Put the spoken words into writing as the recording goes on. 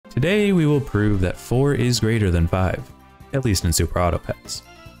Today we will prove that 4 is greater than 5, at least in SuperAutoPets.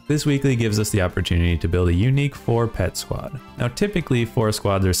 This weekly gives us the opportunity to build a unique 4 pet squad. Now typically 4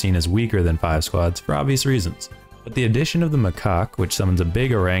 squads are seen as weaker than 5 squads for obvious reasons, but the addition of the macaque, which summons a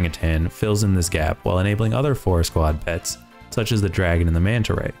big orangutan, fills in this gap while enabling other 4 squad pets, such as the dragon and the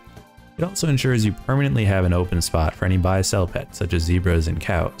manta ray. It also ensures you permanently have an open spot for any buy-sell pets such as zebras and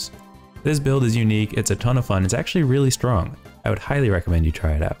cows. This build is unique, it's a ton of fun, it's actually really strong. I would highly recommend you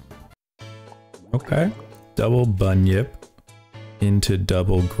try it out. Okay, double bunyip into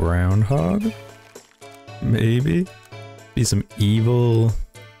double groundhog. Maybe. Be some evil,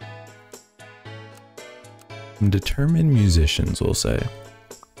 determined musicians, we'll say.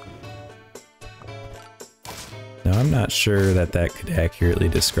 Now I'm not sure that that could accurately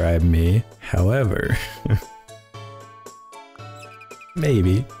describe me, however,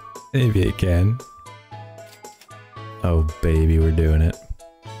 maybe it can. Oh baby, we're doing it.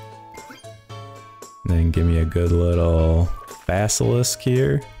 Then give me a good little basilisk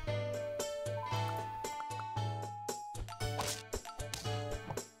here.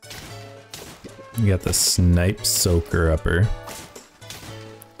 We got the snipe soaker upper,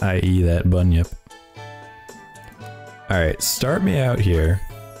 i.e. that bunyip. Alright, start me out here.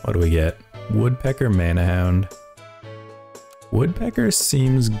 What do we get? Woodpecker, mana hound. Woodpecker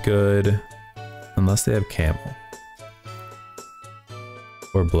seems good unless they have camel.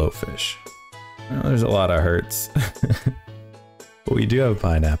 Or blowfish. Well, there's a lot of hurts. But we do have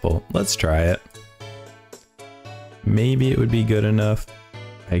pineapple. Let's try it. Maybe it would be good enough.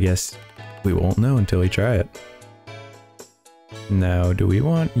 I guess we won't know until we try it. Now, do we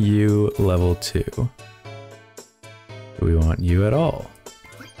want you level 2? Do we want you at all?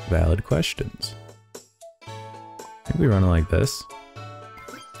 Valid questions. I think we run it like this.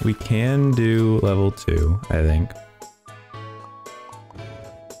 We can do level 2, I think.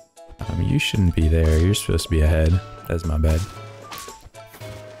 You shouldn't be there, you're supposed to be ahead. That's my bad.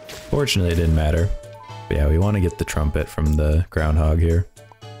 Fortunately, it didn't matter. But yeah, we want to get the trumpet from the groundhog here.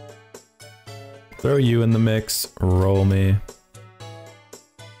 Throw you in the mix, roll me.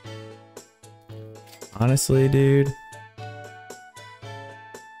 Honestly, dude.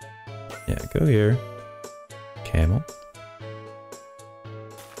 Yeah, go here. Camel.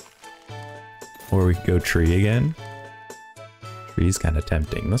 Or we could go tree again. Tree's kind of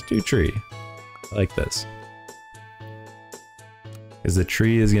tempting. Let's do tree. I like this. Because the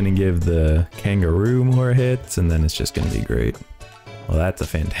tree is going to give the kangaroo more hits, and then it's just going to be great. Well, that's a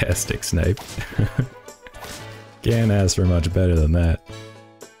fantastic snipe. Can't ask for much better than that.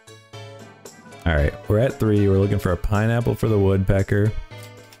 Alright, we're at 3. We're looking for a pineapple for the woodpecker.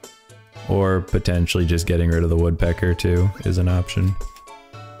 Or potentially just getting rid of the woodpecker too is an option.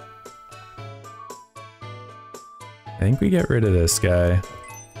 I think we get rid of this guy.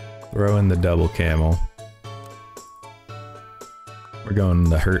 Throw in the double camel. We're going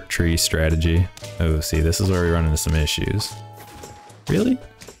the hurt tree strategy. Oh, see, this is where we run into some issues. Really?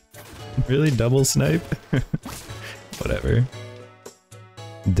 Really? Double snipe? Whatever.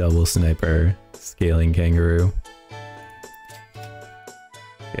 Double sniper. Scaling kangaroo.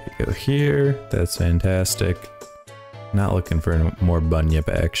 Okay, go here. That's fantastic. Not looking for more bunyip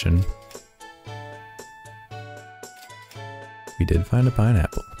action. We did find a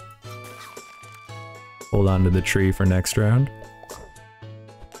pineapple. Hold on to the tree for next round.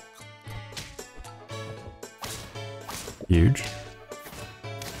 Huge.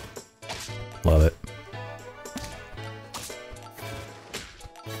 Love it.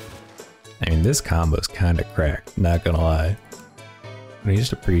 I mean, this combo's kind of cracked, not gonna lie. Can you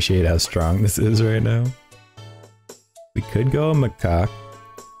just appreciate how strong this is right now? We could go a macaque.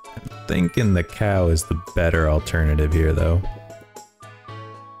 I'm thinking the cow is the better alternative here, though.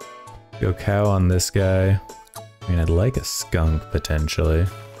 Go cow on this guy. I mean, I'd like a skunk, potentially.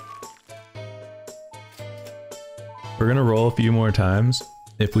 We're gonna roll a few more times.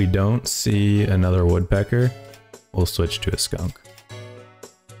 If we don't see another woodpecker, we'll switch to a skunk.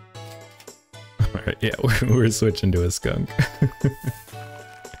 Alright, yeah, we're switching to a skunk.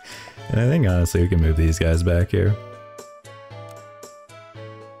 And I think, honestly, we can move these guys back here.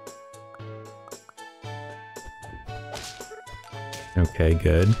 Okay,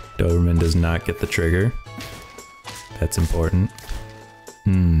 good. Doberman does not get the trigger. That's important.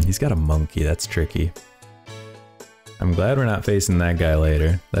 He's got a monkey. That's tricky. I'm glad we're not facing that guy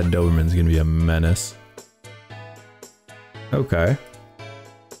later. That Doberman's gonna be a menace. Okay.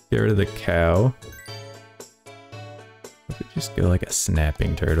 Get rid of the cow. If we just go like a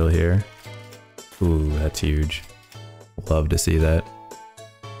snapping turtle here. Ooh, that's huge. Love to see that.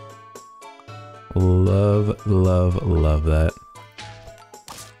 Love, love, love that.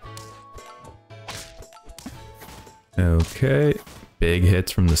 Okay, big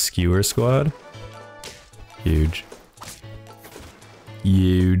hits from the skewer squad. Huge.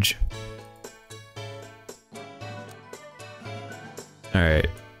 Huge. Alright,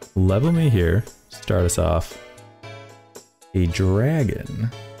 level me here. Start us off. A dragon.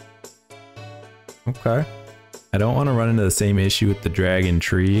 Okay. I don't want to run into the same issue with the dragon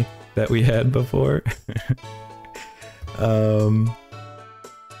tree that we had before. I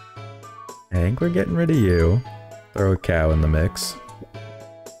think we're getting rid of you. Throw a cow in the mix.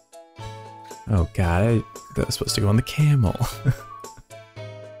 Oh god, that was supposed to go on the camel.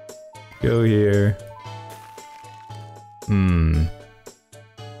 Go here. I mean,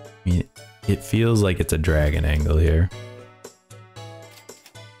 it feels like it's a dragon angle here.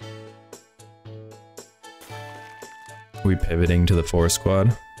 Are we pivoting to the 4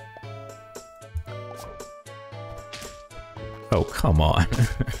 squad? Oh, come on.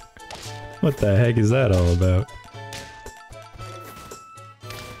 What the heck is that all about?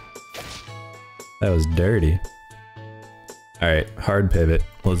 That was dirty. Alright, hard pivot.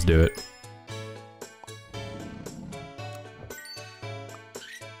 Let's do it.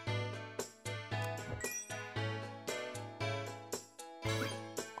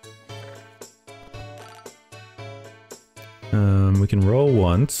 We can roll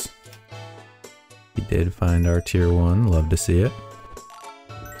once. We did find our tier 1. Love to see it.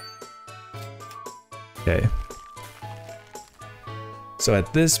 Okay. So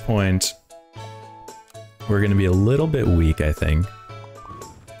at this point, we're going to be a little bit weak, I think.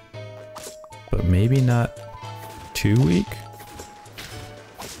 But maybe not too weak?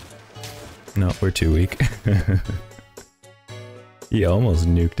 No, we're too weak. He almost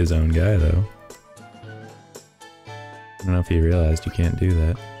nuked his own guy, though. I don't know if he realized you can't do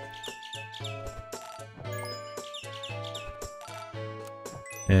that.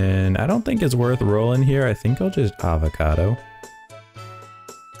 And I don't think it's worth rolling here. I think I'll just avocado.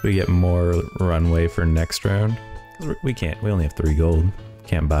 We get more runway for next round. We only have 3 gold.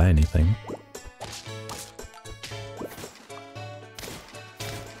 Can't buy anything.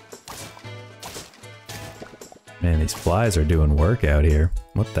 Man, these flies are doing work out here.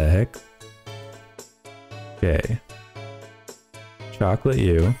 What the heck? Okay. Chocolate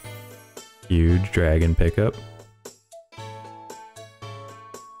you. Huge dragon pickup.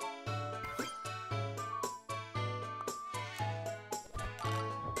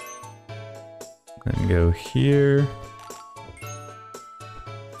 Then go here.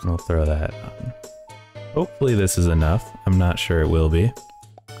 We'll throw that on. Hopefully this is enough. I'm not sure it will be.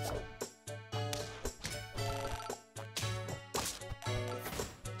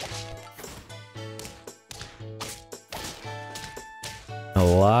 A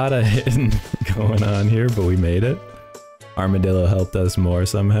lot of hitting going on here, but we made it. Armadillo helped us more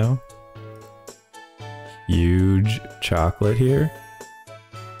somehow. Huge chocolate here.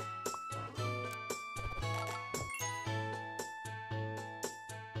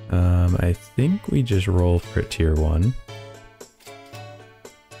 I think we just roll for tier 1.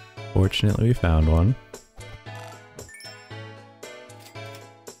 Fortunately, we found one.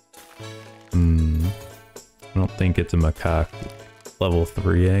 I don't think it's a macaque level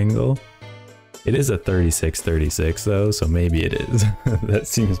 3 angle. It is a 36-36 though, so maybe it is. That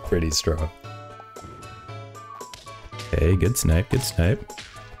seems pretty strong. Okay, good snipe, good snipe.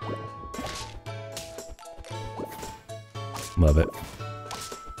 Love it.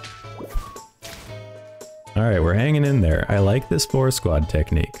 Alright, we're hanging in there. I like this 4 squad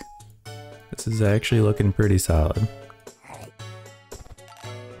technique. This is actually looking pretty solid.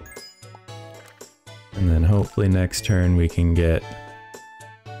 And then hopefully next turn we can get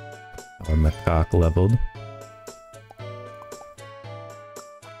our macaque leveled.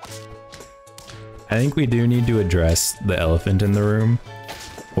 I think we do need to address the elephant in the room,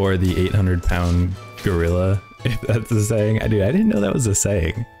 or the 800-pound gorilla, if that's a saying. Dude, I didn't know that was a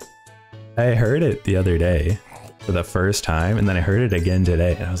saying. I heard it the other day for the first time, and then I heard it again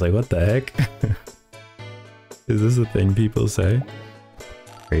today, and I was like, what the heck? Is this a thing people say?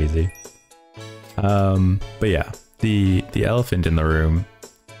 Crazy. But yeah, the elephant in the room,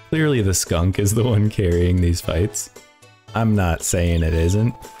 clearly the skunk is the one carrying these fights. I'm not saying it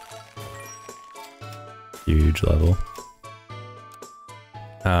isn't. Huge level.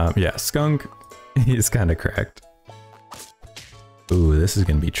 Yeah, skunk, he's kind of cracked. Ooh, this is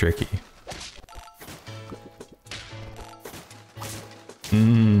gonna be tricky.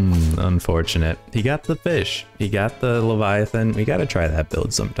 Unfortunate. He got the fish. He got the Leviathan. We gotta try that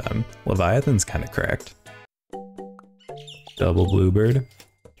build sometime. Leviathan's kind of cracked. Double Bluebird.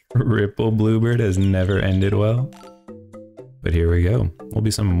 Ripple Bluebird has never ended well. But here we go. We'll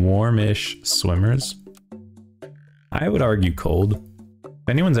be some warmish swimmers. I would argue cold. If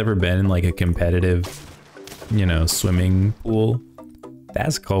anyone's ever been in like a competitive, you know, swimming pool,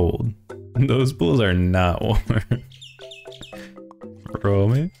 that's cold. Those pools are not warm. Roll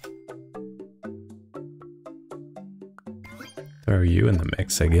me. Throw you in the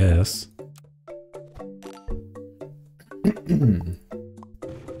mix, I guess.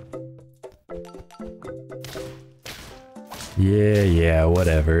 Yeah,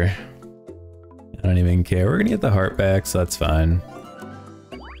 whatever. I don't even care. We're gonna get the heart back, so that's fine.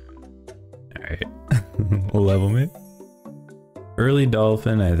 Alright. We'll level me. Early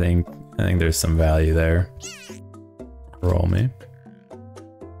dolphin, I think there's some value there. Roll me.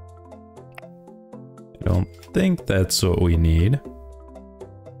 I don't think that's what we need.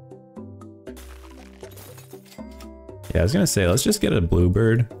 Yeah, I was gonna say, let's just get a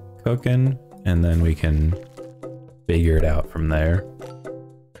bluebird cooking, and then we can figure it out from there.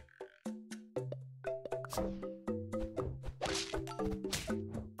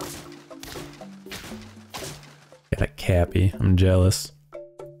 Got a cappy, I'm jealous.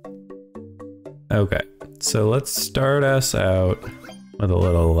 Okay, so let's start us out with a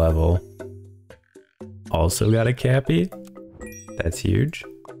little level. Also got a cappy. That's huge.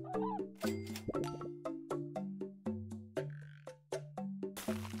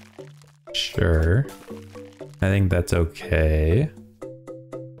 Sure. I think that's okay.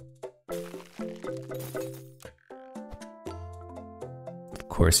 Of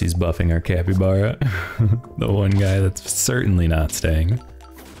course he's buffing our capybara. The one guy that's certainly not staying.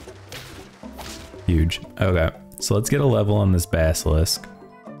 Huge. Okay, so let's get a level on this basilisk,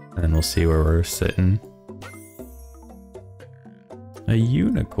 and then we'll see where we're sitting. A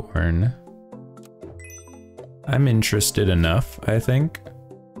unicorn. I'm interested enough, I think.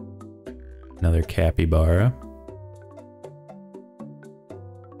 Another capybara.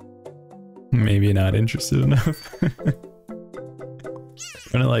 Maybe not interested enough.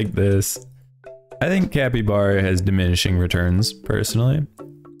 Kind of like this. I think capybara has diminishing returns, personally.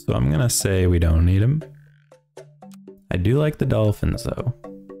 So I'm gonna say we don't need him. I do like the dolphins, though.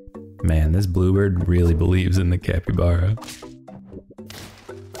 Man, this bluebird really believes in the capybara.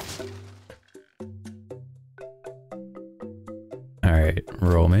 Alright,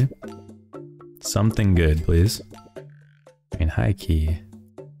 roll me. Something good, please. I mean, high key.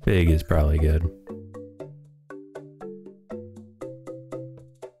 Big is probably good.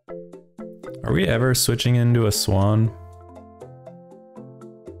 Are we ever switching into a swan?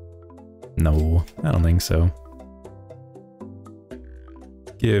 No, I don't think so.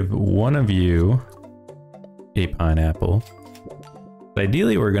 Give one of you a pineapple. But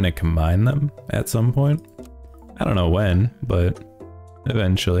ideally, we're going to combine them at some point. I don't know when, but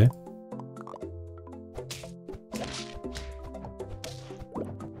eventually.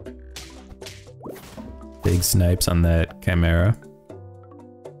 Big snipes on that chimera.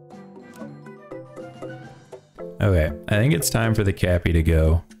 Okay, I think it's time for the cappy to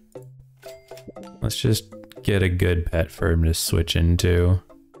go. Let's just get a good pet for him to switch into.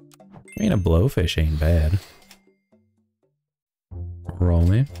 I mean, a blowfish ain't bad. Roll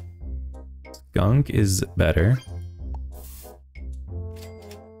me. Skunk is better.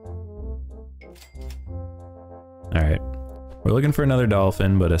 Alright. We're looking for another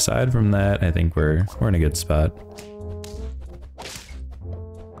dolphin, but aside from that, I think we're in a good spot.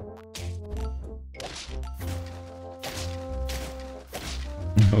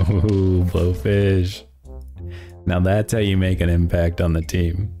 Oh, blowfish. Now that's how you make an impact on the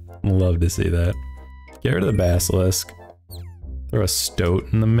team. Love to see that. Get rid of the basilisk. Throw a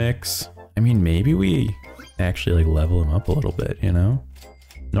stoat in the mix. I mean, maybe we actually like level him up a little bit, you know?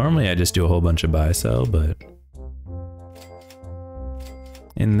 Normally I just do a whole bunch of buy sell, but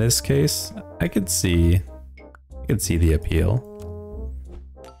in this case, I could see the appeal.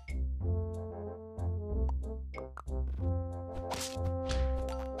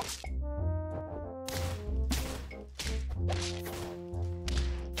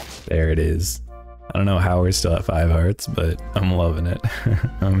 There it is. I don't know how we're still at 5 hearts, but I'm loving it.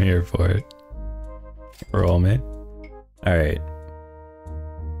 I'm here for it. Roll me. Alright.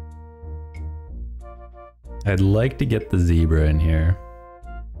 I'd like to get the zebra in here.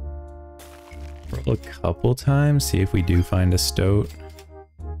 Roll a couple times, see if we do find a stoat.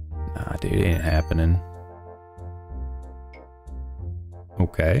 Nah, dude, it ain't happening.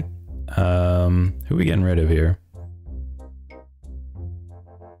 Okay. Who we getting rid of here?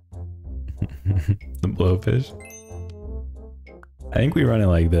 The blowfish? I think we run it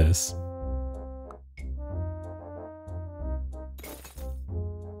like this.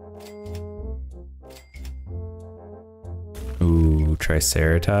 Ooh,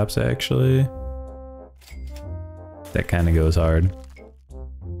 Triceratops actually. That kind of goes hard.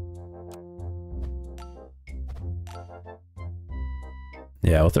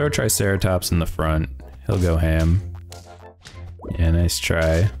 Yeah, we'll throw Triceratops in the front. He'll go ham. Yeah, nice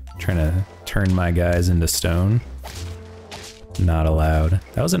try. Trying to turn my guys into stone. Not allowed.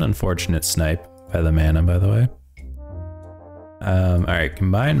 That was an unfortunate snipe by the mana, by the way. Alright,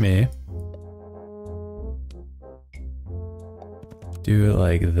 combine me. Do it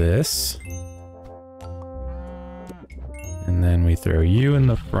like this. And then we throw you in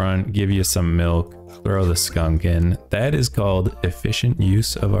the front, give you some milk, throw the skunk in. That is called efficient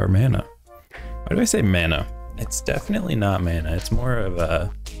use of our mana. Why do I say mana? It's definitely not mana. It's more of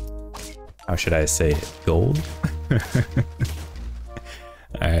a, how should I say it, gold?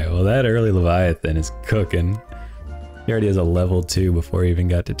 Alright, well that early Leviathan is cooking. He already has a level 2 before he even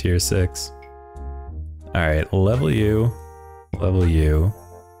got to tier 6. Alright, level you. Level you.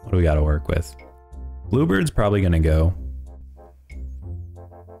 What do we gotta work with? Bluebird's probably gonna go.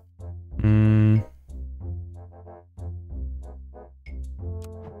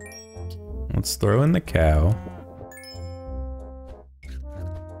 Let's throw in the cow.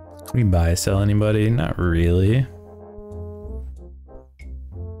 Can we buy sell anybody? Not really.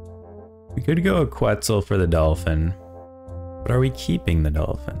 We could go a Quetzal for the dolphin. But are we keeping the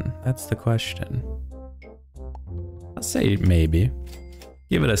dolphin? That's the question. I'll say maybe.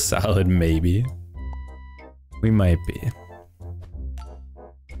 Give it a solid maybe. We might be.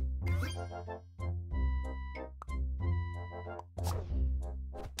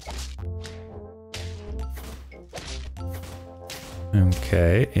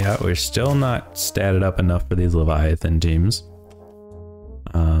 Okay, yeah, we're still not statted up enough for these Leviathan teams.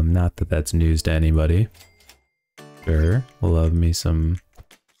 Not that that's news to anybody. Sure, love me some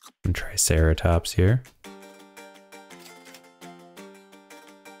Triceratops here.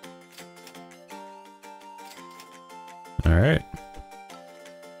 Alright.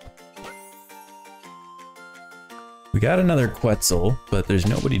 We got another Quetzal, but there's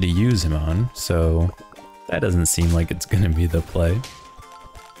nobody to use him on, so that doesn't seem like it's gonna be the play.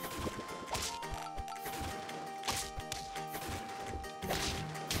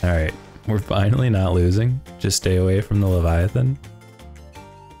 Alright, we're finally not losing. Just stay away from the Leviathan.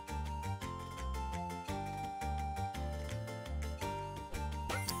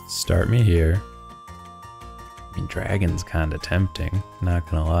 Start me here. I mean, dragon's kinda tempting, not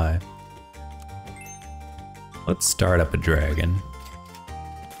gonna lie. Let's start up a dragon.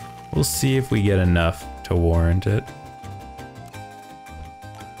 We'll see if we get enough to warrant it.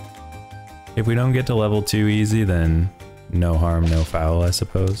 If we don't get to level 2 easy, then no harm, no foul, I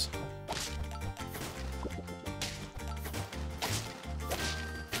suppose.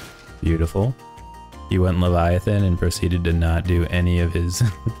 Beautiful. He went Leviathan and proceeded to not do any of his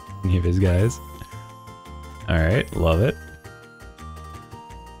guys. Alright, love it.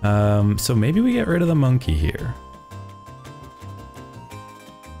 So maybe we get rid of the monkey here.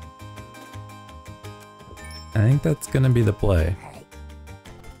 I think that's gonna be the play.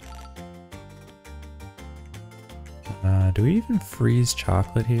 Do we even freeze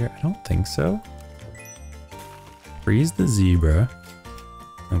chocolate here? I don't think so. Freeze the zebra.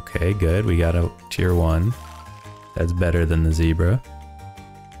 Okay, good. We got a tier 1. That's better than the zebra.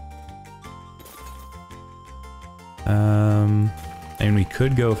 And we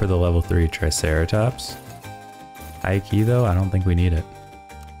could go for the level 3 Triceratops. High key though, I don't think we need it.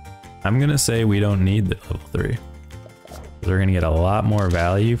 I'm gonna say we don't need the level 3. We're gonna get a lot more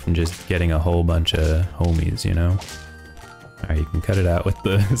value from just getting a whole bunch of homies, you know? Alright, you can cut it out with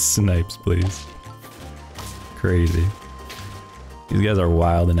the snipes, please. Crazy. These guys are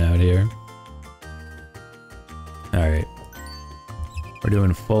wilding out here. Alright. We're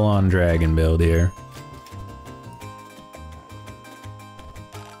doing full-on dragon build here.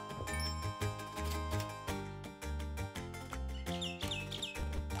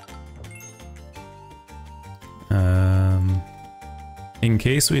 In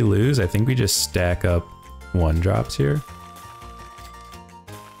case we lose, I think we just stack up 1-drops here.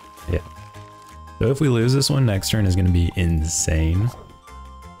 Yeah. So if we lose this one, next turn is going to be insane.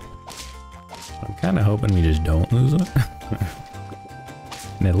 I'm kind of hoping we just don't lose it.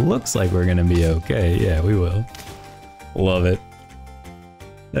 And it looks like we're going to be okay. Yeah, we will. Love it.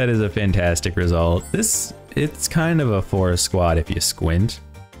 That is a fantastic result. It's kind of a forest squad if you squint.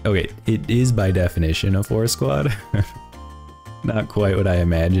 Okay, it is by definition a forest squad. Not quite what I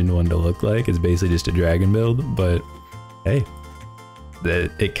imagined one to look like. It's basically just a dragon build, but hey,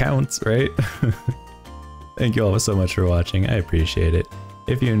 it counts, right? Thank you all so much for watching. I appreciate it.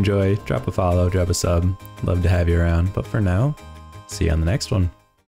 If you enjoy, drop a follow, drop a sub. Love to have you around. But for now, see you on the next one.